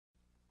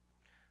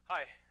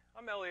Hi,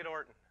 I'm Elliot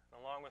Orton,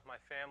 and along with my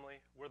family,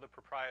 we're the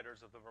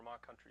proprietors of the Vermont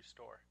Country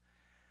Store.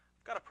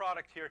 I've got a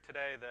product here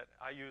today that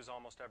I use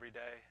almost every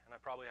day, and I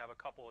probably have a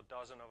couple of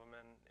dozen of them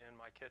in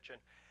my kitchen.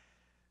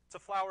 It's a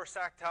flour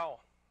sack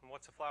towel. And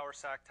what's a flour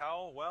sack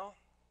towel? Well,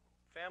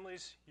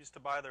 families used to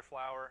buy their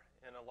flour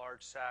in a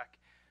large sack,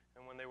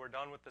 and when they were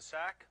done with the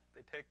sack,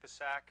 they take the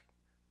sack,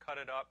 cut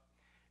it up,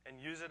 and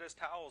use it as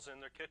towels in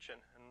their kitchen.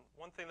 And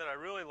one thing that I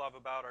really love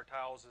about our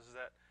towels is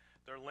that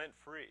they're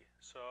lint-free.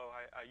 So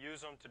I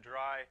use them to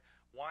dry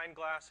wine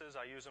glasses,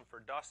 I use them for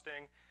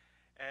dusting,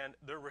 and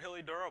they're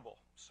really durable.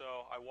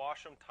 So I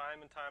wash them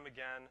time and time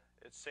again.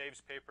 It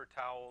saves paper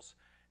towels,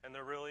 and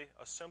they're really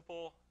a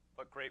simple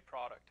but great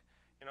product.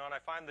 You know, and I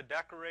find the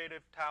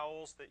decorative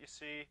towels that you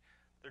see,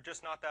 they're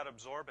just not that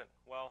absorbent.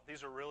 Well,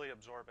 these are really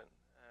absorbent.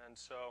 And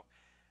so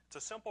it's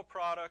a simple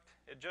product,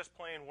 it just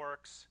plain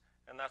works,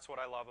 and that's what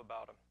I love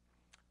about them.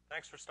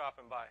 Thanks for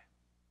stopping by.